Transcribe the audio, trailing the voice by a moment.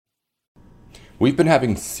We've been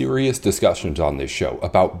having serious discussions on this show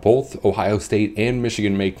about both Ohio State and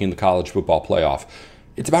Michigan making the college football playoff.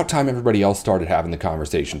 It's about time everybody else started having the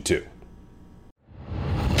conversation too.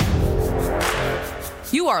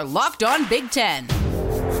 You are Locked On Big Ten,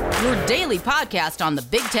 your daily podcast on the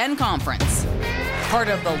Big Ten Conference. Part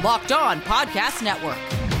of the Locked On Podcast Network.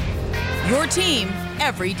 Your team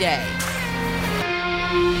every day.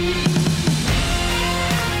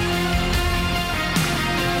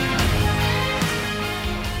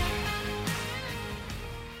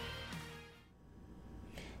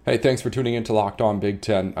 Hey, thanks for tuning in to Locked On Big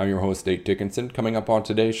Ten. I'm your host, Nate Dickinson. Coming up on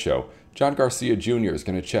today's show, John Garcia Jr. is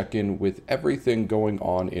going to check in with everything going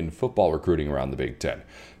on in football recruiting around the Big Ten.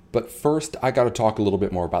 But first, I got to talk a little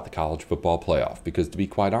bit more about the college football playoff, because to be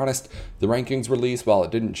quite honest, the rankings release, while it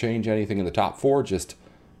didn't change anything in the top four, just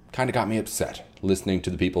kind of got me upset listening to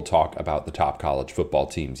the people talk about the top college football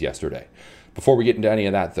teams yesterday. Before we get into any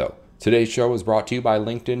of that, though, today's show is brought to you by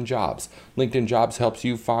LinkedIn Jobs. LinkedIn Jobs helps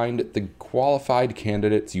you find the qualified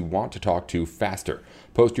candidates you want to talk to faster.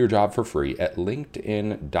 Post your job for free at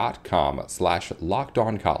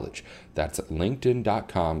linkedin.com/lockedoncollege. That's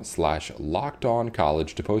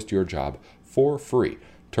linkedin.com/lockedoncollege to post your job for free.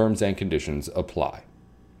 Terms and conditions apply.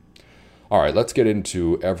 All right, let's get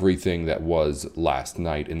into everything that was last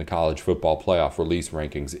night in the college football playoff release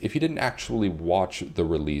rankings. If you didn't actually watch the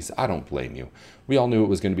release, I don't blame you. We all knew it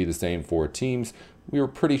was going to be the same four teams. We were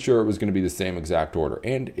pretty sure it was going to be the same exact order,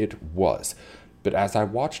 and it was. But as I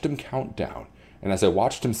watched them count down, and as I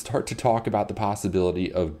watched them start to talk about the possibility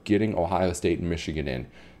of getting Ohio State and Michigan in,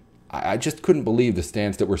 I just couldn't believe the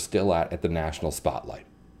stance that we're still at the national spotlight.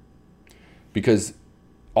 Because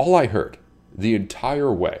all I heard the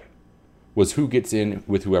entire way was who gets in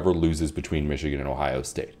with whoever loses between Michigan and Ohio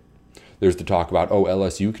State. There's the talk about,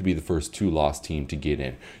 LSU could be the first two-loss team to get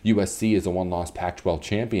in. USC as a one-loss Pac-12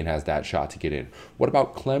 champion has that shot to get in. What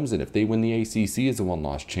about Clemson if they win the ACC as a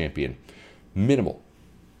one-loss champion? Minimal.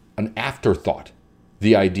 An afterthought.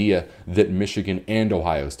 The idea that Michigan and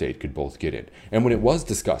Ohio State could both get in. And when it was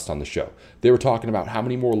discussed on the show, they were talking about how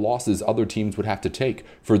many more losses other teams would have to take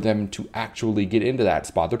for them to actually get into that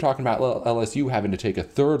spot. They're talking about LSU having to take a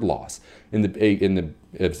third loss in the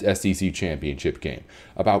SEC championship game.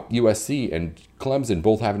 About USC and Clemson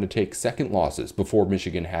both having to take second losses before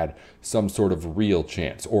Michigan had some sort of real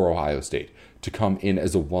chance, or Ohio State, to come in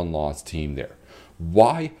as a one-loss team there.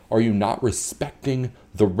 Why are you not respecting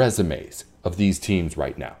the resumes of these teams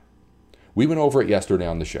right now? We went over it yesterday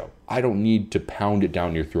on the show. I don't need to pound it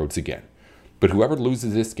down your throats again. But whoever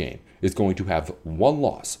loses this game is going to have one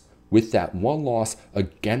loss, with that one loss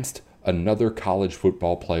against another college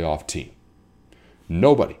football playoff team.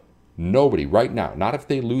 Nobody right now, not if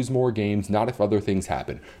they lose more games, not if other things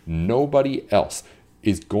happen, nobody else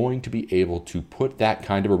is going to be able to put that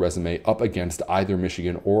kind of a resume up against either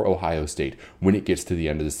Michigan or Ohio State when it gets to the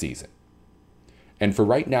end of the season. And for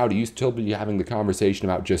right now, do you still be having the conversation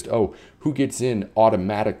about just, who gets in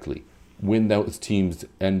automatically when those teams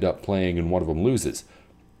end up playing and one of them loses?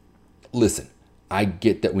 Listen, I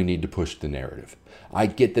get that we need to push the narrative. I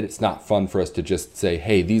get that it's not fun for us to just say,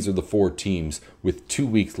 hey, these are the four teams with 2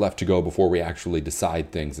 weeks left to go before we actually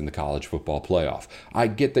decide things in the college football playoff. I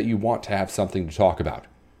get that you want to have something to talk about.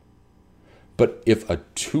 But if a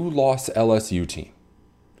two-loss LSU team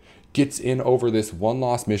gets in over this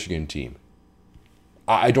one-loss Michigan team,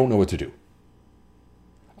 I don't know what to do.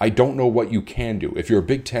 I don't know what you can do. If you're a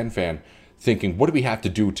Big Ten fan thinking, what do we have to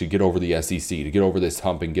do to get over the SEC, to get over this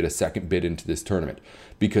hump and get a second bid into this tournament?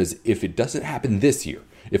 Because if it doesn't happen this year,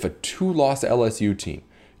 if a two-loss LSU team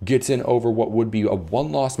gets in over what would be a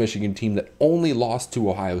one-loss Michigan team that only lost to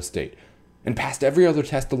Ohio State and passed every other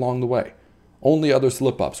test along the way, only other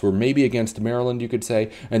slip-ups were maybe against Maryland, you could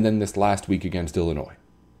say, and then this last week against Illinois.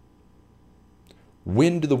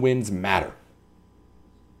 When do the wins matter?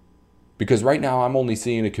 Because right now I'm only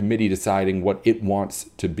seeing a committee deciding what it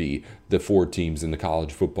wants to be the four teams in the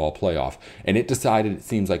college football playoff. And it decided, it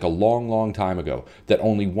seems like a long, long time ago, that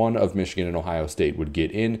only one of Michigan and Ohio State would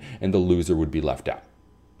get in and the loser would be left out.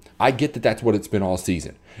 I get that that's what it's been all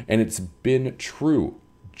season. And it's been true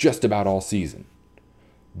just about all season.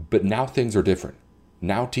 But now things are different.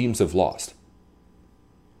 Now teams have lost.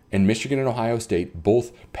 And Michigan and Ohio State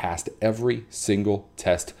both passed every single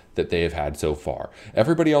test that they have had so far.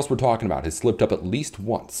 Everybody else we're talking about has slipped up at least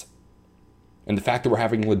once. And the fact that we're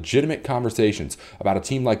having legitimate conversations about a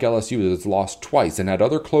team like LSU that has lost twice and had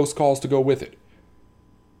other close calls to go with it.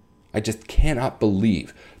 I just cannot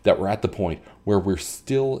believe that we're at the point where we're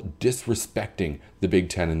still disrespecting the Big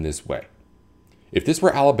Ten in this way. If this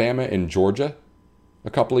were Alabama and Georgia, a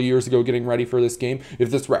couple of years ago getting ready for this game.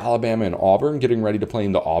 If this were Alabama and Auburn getting ready to play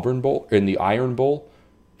in the Iron Bowl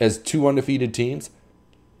as two undefeated teams,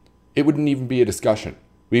 it wouldn't even be a discussion.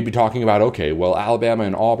 We'd be talking about, okay, well, Alabama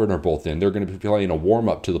and Auburn are both in. They're going to be playing a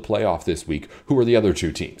warm-up to the playoff this week. Who are the other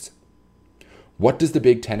two teams? What does the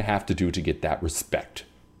Big Ten have to do to get that respect?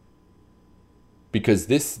 Because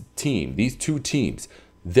this team, these two teams,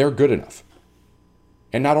 they're good enough.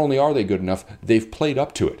 And not only are they good enough, they've played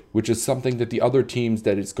up to it, which is something that the other teams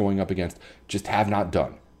that it's going up against just have not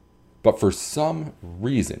done. But for some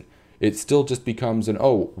reason, it still just becomes an,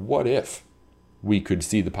 oh, what if we could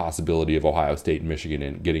see the possibility of Ohio State and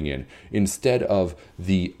Michigan getting in, instead of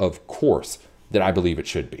the of course that I believe it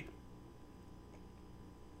should be.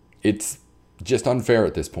 It's just unfair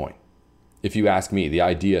at this point. If you ask me, the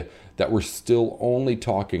idea that we're still only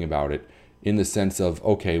talking about it in the sense of,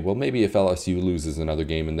 okay, well, maybe if LSU loses another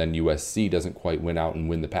game and then USC doesn't quite win out and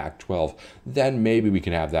win the Pac-12, then maybe we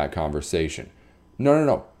can have that conversation.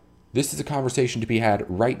 No. This is a conversation to be had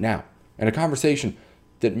right now, and a conversation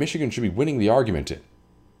that Michigan should be winning the argument in.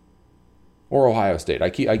 Or Ohio State.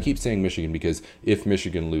 I keep saying Michigan because if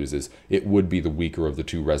Michigan loses, it would be the weaker of the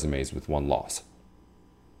two resumes with one loss.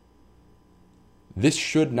 This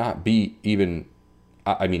should not be even,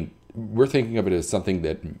 we're thinking of it as something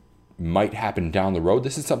that might happen down the road.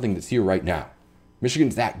 This is something that's here right now.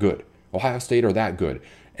 Michigan's that good. Ohio State are that good.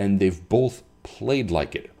 And they've both played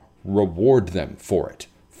like it. Reward them for it.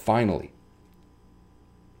 Finally.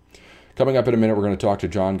 Coming up in a minute, we're going to talk to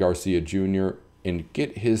John Garcia Jr. and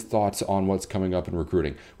get his thoughts on what's coming up in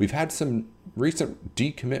recruiting. We've had some recent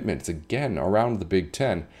decommitments again around the Big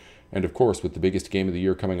Ten. And of course, with the biggest game of the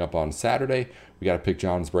year coming up on Saturday, we got to pick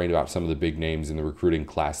John's brain about some of the big names in the recruiting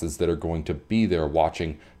classes that are going to be there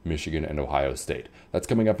watching Michigan and Ohio State. That's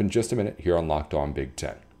coming up in just a minute here on Locked On Big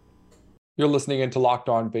Ten. You're listening into Locked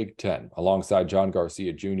On Big Ten alongside John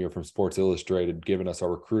Garcia Jr. from Sports Illustrated, giving us our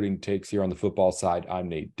recruiting takes here on the football side. I'm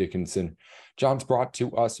Nate Dickinson. John's brought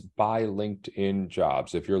to us by LinkedIn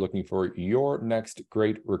Jobs. If you're looking for your next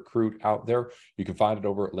great recruit out there, you can find it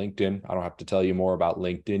over at LinkedIn. I don't have to tell you more about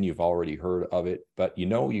LinkedIn. You've already heard of it, but you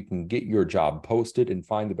can get your job posted and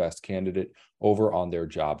find the best candidate over on their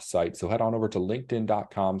job site. So head on over to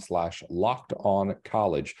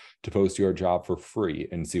linkedin.com/lockedoncollege to post your job for free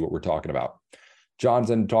and see what we're talking about.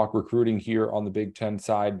 John's in talk recruiting here on the Big Ten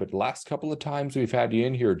side, but the last couple of times we've had you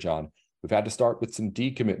in here, John, we've had to start with some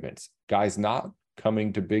decommitments. Guys not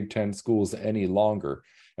coming to Big Ten schools any longer.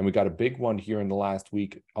 And we got a big one here in the last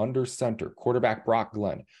week under center. Quarterback Brock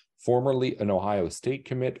Glenn, formerly an Ohio State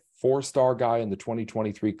commit, 4-star guy in the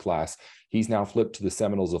 2023 class. He's now flipped to the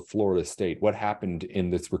Seminoles of Florida State. What happened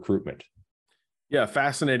in this recruitment? Yeah,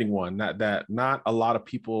 fascinating one that not a lot of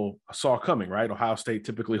people saw coming, right? Ohio State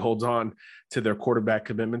typically holds on to their quarterback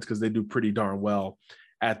commitments because they do pretty darn well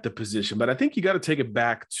at the position. But I think you got to take it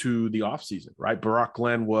back to the offseason, right? Brock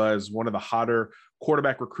Glenn was one of the hotter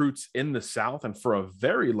quarterback recruits in the South. And for a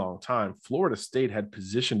very long time, Florida State had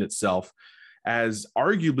positioned itself as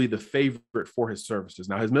arguably the favorite for his services.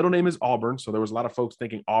 Now, his middle name is Auburn, so there was a lot of folks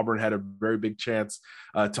thinking Auburn had a very big chance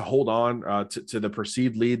to hold on to the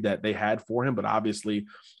perceived lead that they had for him, but obviously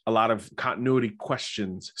a lot of continuity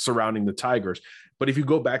questions surrounding the Tigers. But if you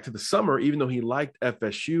go back to the summer, even though he liked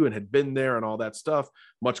FSU and had been there and all that stuff,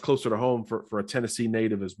 much closer to home for a Tennessee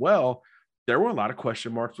native as well, there were a lot of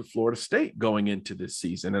question marks with Florida State going into this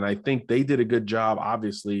season. And I think they did a good job,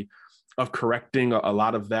 obviously, of correcting a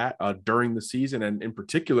lot of that during the season. And in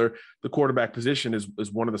particular, the quarterback position is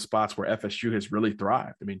one of the spots where FSU has really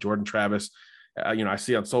thrived. I mean, Jordan Travis, I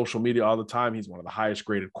see on social media all the time, he's one of the highest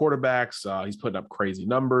graded quarterbacks. He's putting up crazy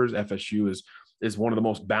numbers. FSU is one of the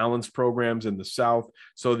most balanced programs in the South.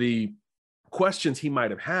 So the questions he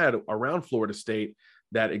might have had around Florida State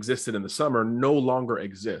that existed in the summer no longer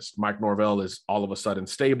exist. Mike Norvell is all of a sudden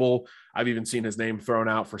stable. I've even seen his name thrown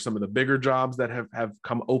out for some of the bigger jobs that have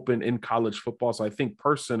come open in college football. So I think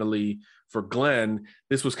personally for Glenn,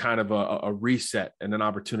 this was kind of a reset and an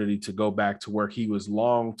opportunity to go back to where he was a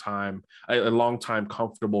long time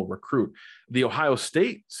comfortable recruit. The Ohio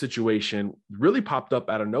State situation really popped up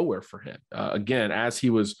out of nowhere for him. Again, as he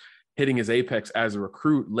was hitting his apex as a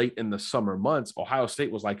recruit late in the summer months, Ohio State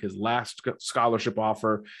was like his last scholarship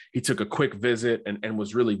offer. He took a quick visit and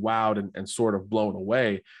was really wowed and sort of blown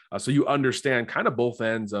away. So you understand kind of both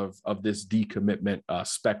ends of this decommitment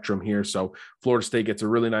spectrum here. So Florida State gets a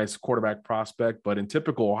really nice quarterback prospect, but in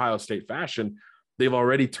typical Ohio State fashion, they've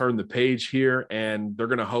already turned the page here and they're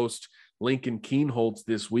going to host Lincoln Kienholz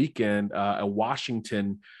this weekend, a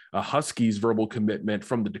Washington Huskies verbal commitment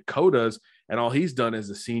from the Dakotas. And all he's done as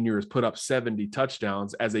a senior is put up 70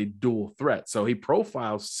 touchdowns as a dual threat. So he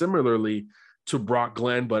profiles similarly to Brock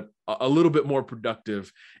Glenn, but a little bit more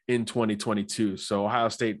productive in 2022. So Ohio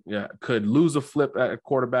State could lose a flip at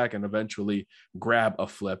quarterback and eventually grab a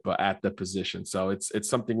flip at the position. So it's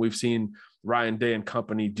something we've seen Ryan Day and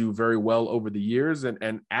company do very well over the years,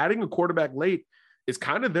 and adding a quarterback late is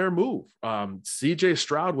kind of their move. CJ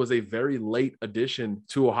Stroud was a very late addition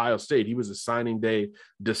to Ohio State. He was a signing day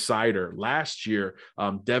decider. Last year,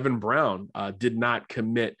 Devin Brown did not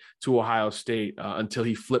commit to Ohio State until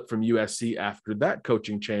he flipped from USC after that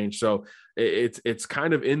coaching change. So it's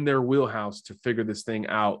kind of in their wheelhouse to figure this thing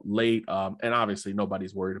out late. And obviously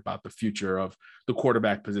nobody's worried about the future of the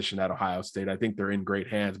quarterback position at Ohio State. I think they're in great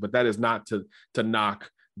hands, but that is not to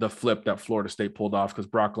knock the flip that Florida State pulled off, because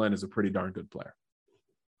Brock Glenn is a pretty darn good player.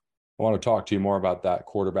 I want to talk to you more about that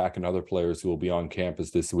quarterback and other players who will be on campus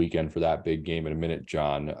this weekend for that big game in a minute,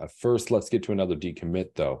 John. First, let's get to another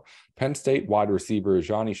decommit, though. Penn State wide receiver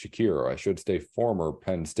Ajani Shakir, or I should say former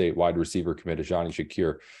Penn State wide receiver commit Ajani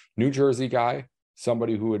Shakir, New Jersey guy,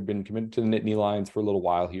 somebody who had been committed to the Nittany Lions for a little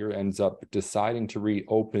while here, ends up deciding to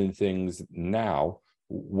reopen things now.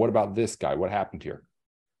 What about this guy? What happened here?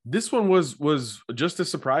 This one was just as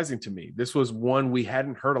surprising to me. This was one we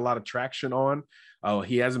hadn't heard a lot of traction on.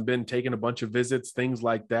 He hasn't been taking a bunch of visits, things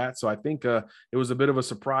like that. So I think it was a bit of a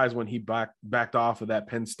surprise when he backed off of that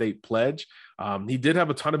Penn State pledge. He did have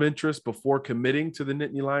a ton of interest before committing to the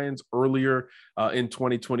Nittany Lions earlier in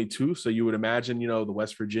 2022. So you would imagine, the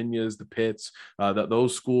West Virginias, the Pitts,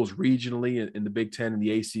 those schools regionally in the Big Ten and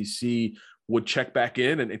the ACC would check back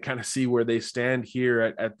in and kind of see where they stand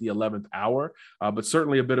here at the 11th hour. But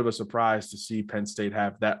certainly a bit of a surprise to see Penn State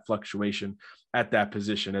have that fluctuation at that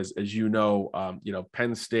position. As you know,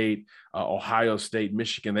 Penn State, Ohio State,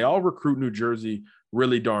 Michigan, they all recruit New Jersey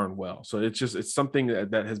really darn well. So it's something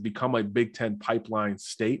that has become a Big Ten pipeline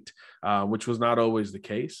state, which was not always the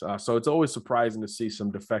case. So it's always surprising to see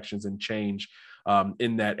some defections and change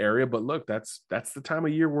in that area. But look, that's the time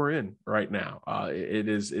of year we're in right now. It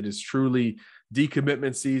is truly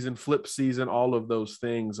decommitment season, flip season, all of those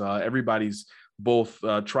things. Everybody's both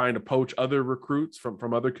trying to poach other recruits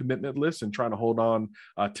from other commitment lists and trying to hold on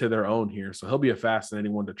to their own here. So he'll be a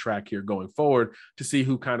fascinating one to track here going forward to see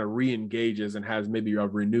who kind of re-engages and has maybe a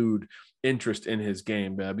renewed interest in his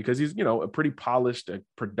game, because he's, a pretty polished,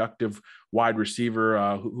 productive wide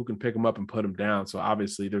receiver who can pick him up and put him down. So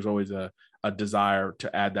obviously there's always a desire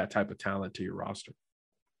to add that type of talent to your roster.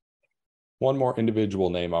 One more individual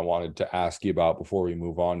name I wanted to ask you about before we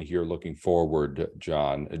move on here looking forward,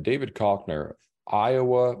 John. David Kalkner,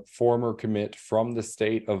 Iowa former commit from the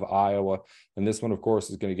state of Iowa. And this one, of course,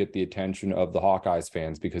 is going to get the attention of the Hawkeyes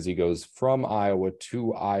fans because he goes from Iowa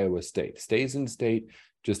to Iowa State, stays in state,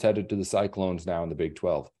 just headed to the Cyclones now in the Big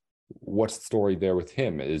 12. What's the story there with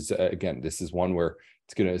him? Is again, this is one where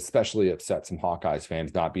it's going to especially upset some Hawkeyes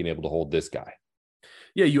fans not being able to hold this guy.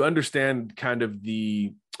 Yeah, you understand kind of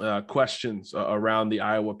the questions around the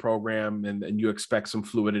Iowa program, and you expect some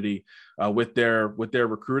fluidity with their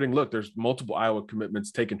recruiting. Look, there's multiple Iowa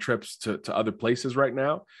commitments taking trips to other places right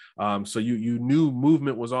now. So you knew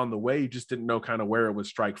movement was on the way. You just didn't know kind of where it would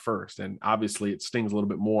strike first. And obviously it stings a little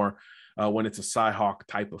bit more when it's a Cyhawk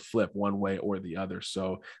type of flip one way or the other.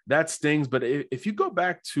 So that stings. But if you go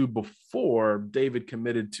back to before David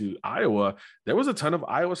committed to Iowa, there was a ton of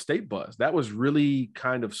Iowa State buzz. That was really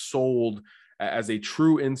kind of sold as a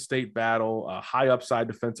true in-state battle, a high upside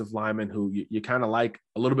defensive lineman who you kind of like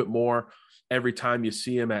a little bit more every time you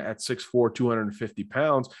see him at 6'4", 250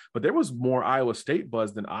 pounds. But there was more Iowa State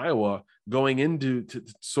buzz than Iowa going into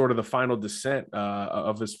sort of the final descent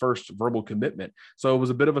of his first verbal commitment. So it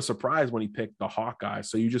was a bit of a surprise when he picked the Hawkeyes.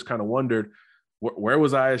 So you just kind of wondered, where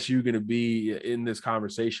was ISU going to be in this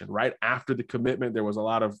conversation? Right after the commitment, there was a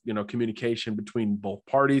lot of communication between both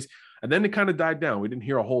parties, and then it kind of died down. We didn't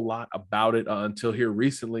hear a whole lot about it until here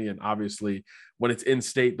recently, and obviously, when it's in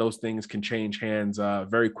state, those things can change hands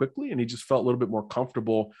very quickly. And he just felt a little bit more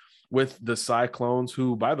comfortable with the Cyclones,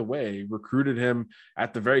 who, by the way, recruited him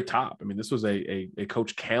at the very top. I mean, this was a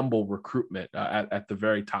Coach Campbell recruitment at the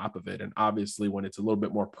very top of it. And obviously, when it's a little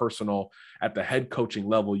bit more personal at the head coaching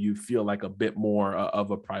level, you feel like a bit more of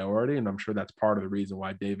a priority. And I'm sure that's part of the reason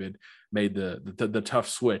why David made the tough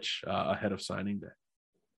switch ahead of signing day.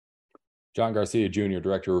 John Garcia Jr.,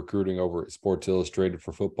 Director of Recruiting over at Sports Illustrated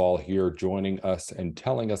for Football, here joining us and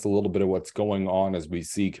telling us a little bit of what's going on as we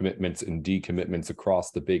see commitments and decommitments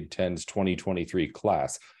across the Big Ten's 2023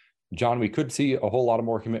 class. John, we could see a whole lot of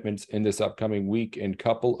more commitments in this upcoming week and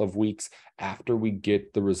couple of weeks after we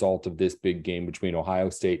get the result of this big game between Ohio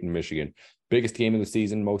State and Michigan. Biggest game of the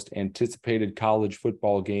season, most anticipated college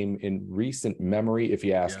football game in recent memory, if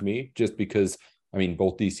you ask me, just because, I mean,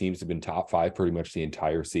 both these teams have been top five pretty much the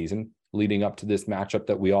entire season. leading up to this matchup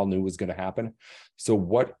that we all knew was going to happen. So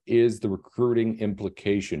what is the recruiting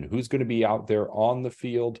implication? Who's going to be out there on the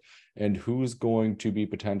field, and who's going to be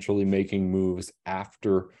potentially making moves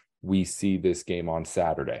after we see this game on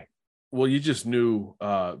Saturday? Well, you just knew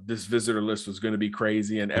this visitor list was going to be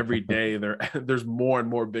crazy, and every day there's more and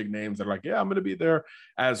more big names that are like, yeah, I'm going to be there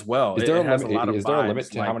as well. Is there a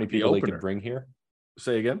limit to how many people they could bring here?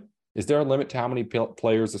 Say again? Is there a limit to how many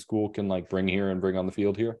players a school can like bring here and bring on the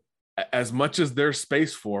field here? As much as there's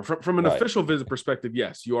space for. From an official visit perspective,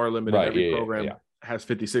 yes, you are limited. Every program has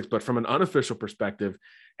 56, but from an unofficial perspective,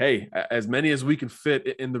 hey, as many as we can fit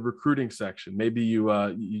in the recruiting section. Maybe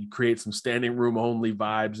you create some standing room only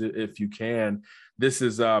vibes if you can. This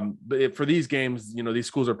is for these games, these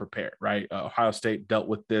schools are prepared, right? Ohio State dealt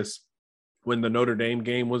with this when the Notre Dame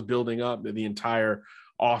game was building up the entire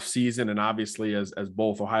off season, and obviously as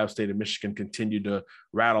both Ohio State and Michigan continue to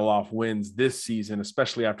rattle off wins this season,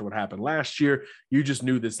 especially after what happened last year, you just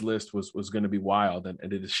knew this list was going to be wild, and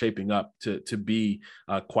it is shaping up to be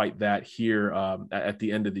quite that here at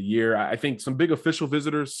the end of the year. I think some big official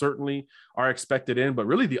visitors certainly are expected in, but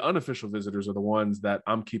really the unofficial visitors are the ones that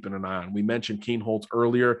I'm keeping an eye on. We mentioned Keen Holtz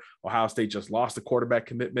earlier. Ohio State just lost a quarterback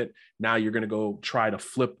commitment. Now you're going to go try to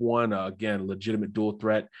flip one. Again, legitimate dual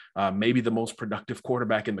threat, maybe the most productive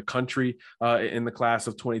quarterback in the country in the class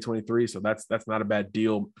of 2023. So that's not a bad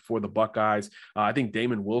deal for the Buckeyes. I think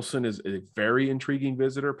Damon Wilson is a very intriguing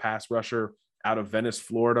visitor, pass rusher out of Venice,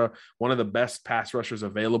 Florida, one of the best pass rushers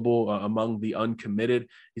available among the uncommitted.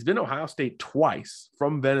 He's been to Ohio State twice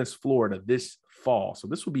from Venice, Florida this fall. So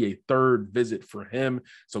this will be a third visit for him.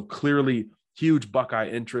 So clearly huge Buckeye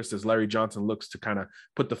interest as Larry Johnson looks to kind of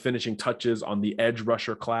put the finishing touches on the edge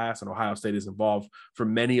rusher class, and Ohio State is involved for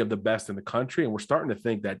many of the best in the country. And we're starting to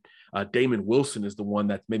think that Damon Wilson is the one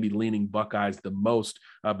that's maybe leaning Buckeyes the most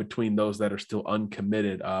between those that are still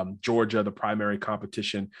uncommitted. Georgia, the primary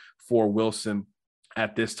competition for Wilson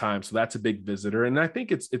at this time. So that's a big visitor. And I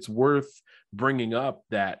think it's worth bringing up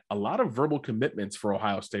that a lot of verbal commitments for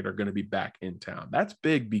Ohio State are going to be back in town. That's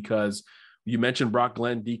big because you mentioned Brock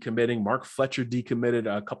Glenn decommitting. Mark Fletcher decommitted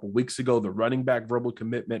a couple of weeks ago, the running back verbal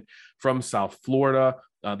commitment from South Florida.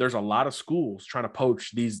 There's a lot of schools trying to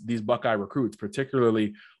poach these Buckeye recruits,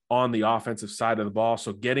 particularly on the offensive side of the ball.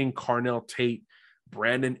 So getting Carnell Tate,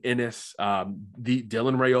 Brandon Inniss,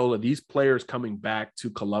 Dylan Raiola, these players coming back to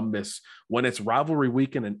Columbus when it's rivalry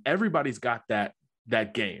weekend and everybody's got that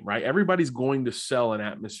game, right? Everybody's going to sell an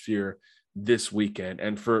atmosphere this weekend.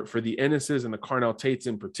 And for the Innisses and the Carnell Tates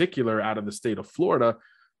in particular out of the state of Florida,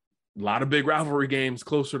 a lot of big rivalry games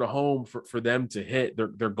closer to home for them to hit.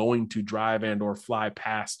 They're going to drive and or fly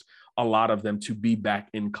past a lot of them to be back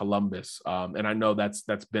in Columbus. And I know that's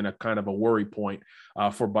been a kind of a worry point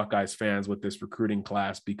for Buckeyes fans with this recruiting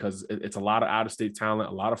class, because it's a lot of out-of-state talent,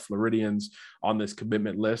 a lot of Floridians on this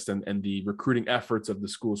commitment list, and the recruiting efforts of the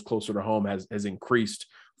schools closer to home has increased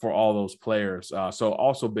for all those players. So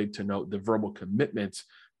also big to note the verbal commitments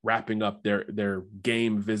wrapping up their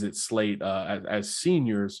game visit slate as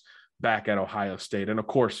seniors back at Ohio State. And of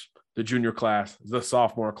course, the junior class, the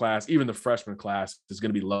sophomore class, even the freshman class is going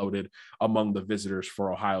to be loaded among the visitors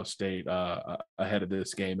for Ohio State ahead of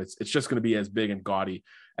this game. It's just going to be as big and gaudy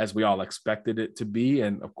as we all expected it to be.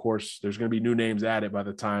 And of course, there's going to be new names added by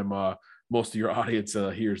the time most of your audience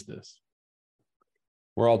hears this.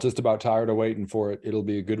 We're all just about tired of waiting for it. It'll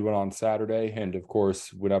be a good one on Saturday. And of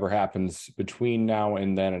course, whatever happens between now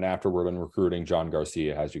and then and afterward in recruiting, John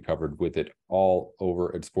Garcia has you covered with it all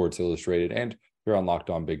over at Sports Illustrated and here on Locked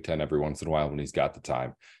On Big Ten every once in a while when he's got the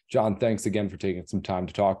time. John, thanks again for taking some time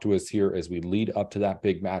to talk to us here as we lead up to that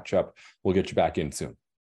big matchup. We'll get you back in soon.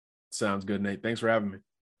 Sounds good, Nate. Thanks for having me.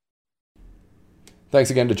 Thanks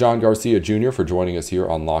again to John Garcia Jr. for joining us here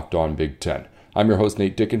on Locked On Big Ten. I'm your host,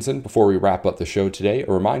 Nate Dickinson. Before we wrap up the show today,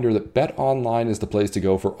 a reminder that BetOnline is the place to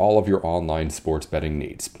go for all of your online sports betting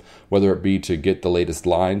needs. Whether it be to get the latest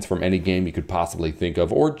lines from any game you could possibly think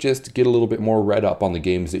of, or just get a little bit more read up on the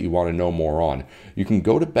games that you want to know more on, you can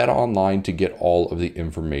go to BetOnline to get all of the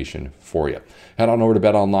information for you. Head on over to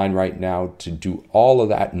BetOnline right now to do all of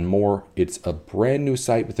that and more. It's a brand new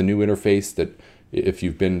site with a new interface that if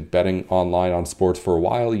you've been betting online on sports for a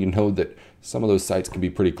while, you know that some of those sites can be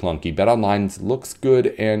pretty clunky. BetOnline looks good,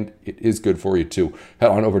 and it is good for you too. Head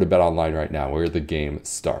on over to BetOnline right now, where the game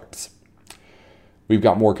starts. We've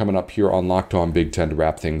got more coming up here on Locked On Big Ten to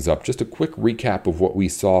wrap things up. Just a quick recap of what we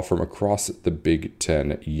saw from across the Big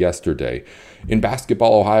Ten yesterday. In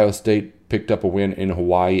basketball, Ohio State picked up a win in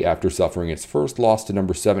Hawaii after suffering its first loss to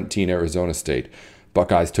number 17 Arizona State.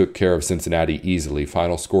 Buckeyes took care of Cincinnati easily.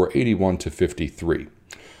 Final score 81-53.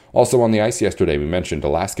 Also on the ice yesterday, we mentioned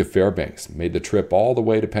Alaska Fairbanks made the trip all the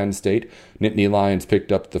way to Penn State. Nittany Lions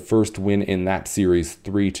picked up the first win in that series,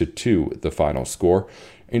 3-2, the final score.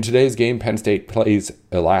 In today's game, Penn State plays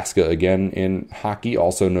Alaska again in hockey.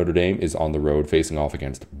 Also, Notre Dame is on the road facing off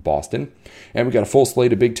against Boston. And we got a full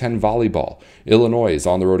slate of Big Ten volleyball. Illinois is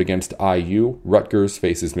on the road against IU. Rutgers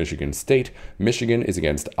faces Michigan State. Michigan is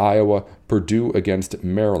against Iowa. Purdue against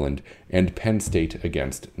Maryland. And Penn State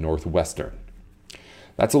against Northwestern.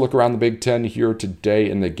 That's a look around the Big Ten here today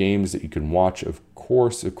and the games that you can watch, of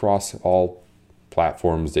course, across all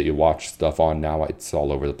platforms that you watch stuff on now. It's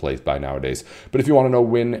all over the place by nowadays. But if you want to know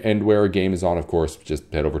when and where a game is on, of course, just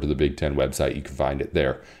head over to the Big Ten website. You can find it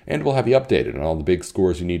there. And we'll have you updated on all the big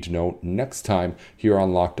scores you need to know next time here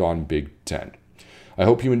on Locked On Big Ten. I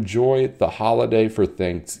hope you enjoy the holiday for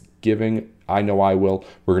Thanksgiving. I know I will.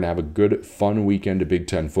 We're going to have a good, fun weekend of Big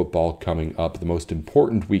Ten football coming up. The most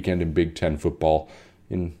important weekend in Big Ten football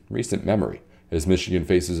in recent memory, as Michigan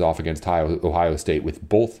faces off against Ohio State with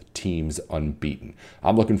both teams unbeaten.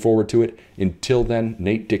 I'm looking forward to it. Until then,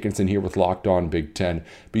 Nate Dickinson here with Locked On Big Ten.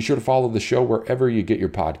 Be sure to follow the show wherever you get your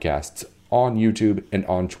podcasts, on YouTube and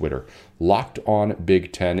on Twitter. Locked On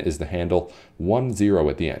Big Ten is the handle, 10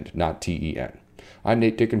 at the end, not TEN. I'm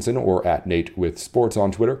Nate Dickinson, or at Nate with Sports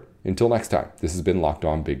on Twitter. Until next time, this has been Locked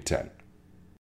On Big Ten.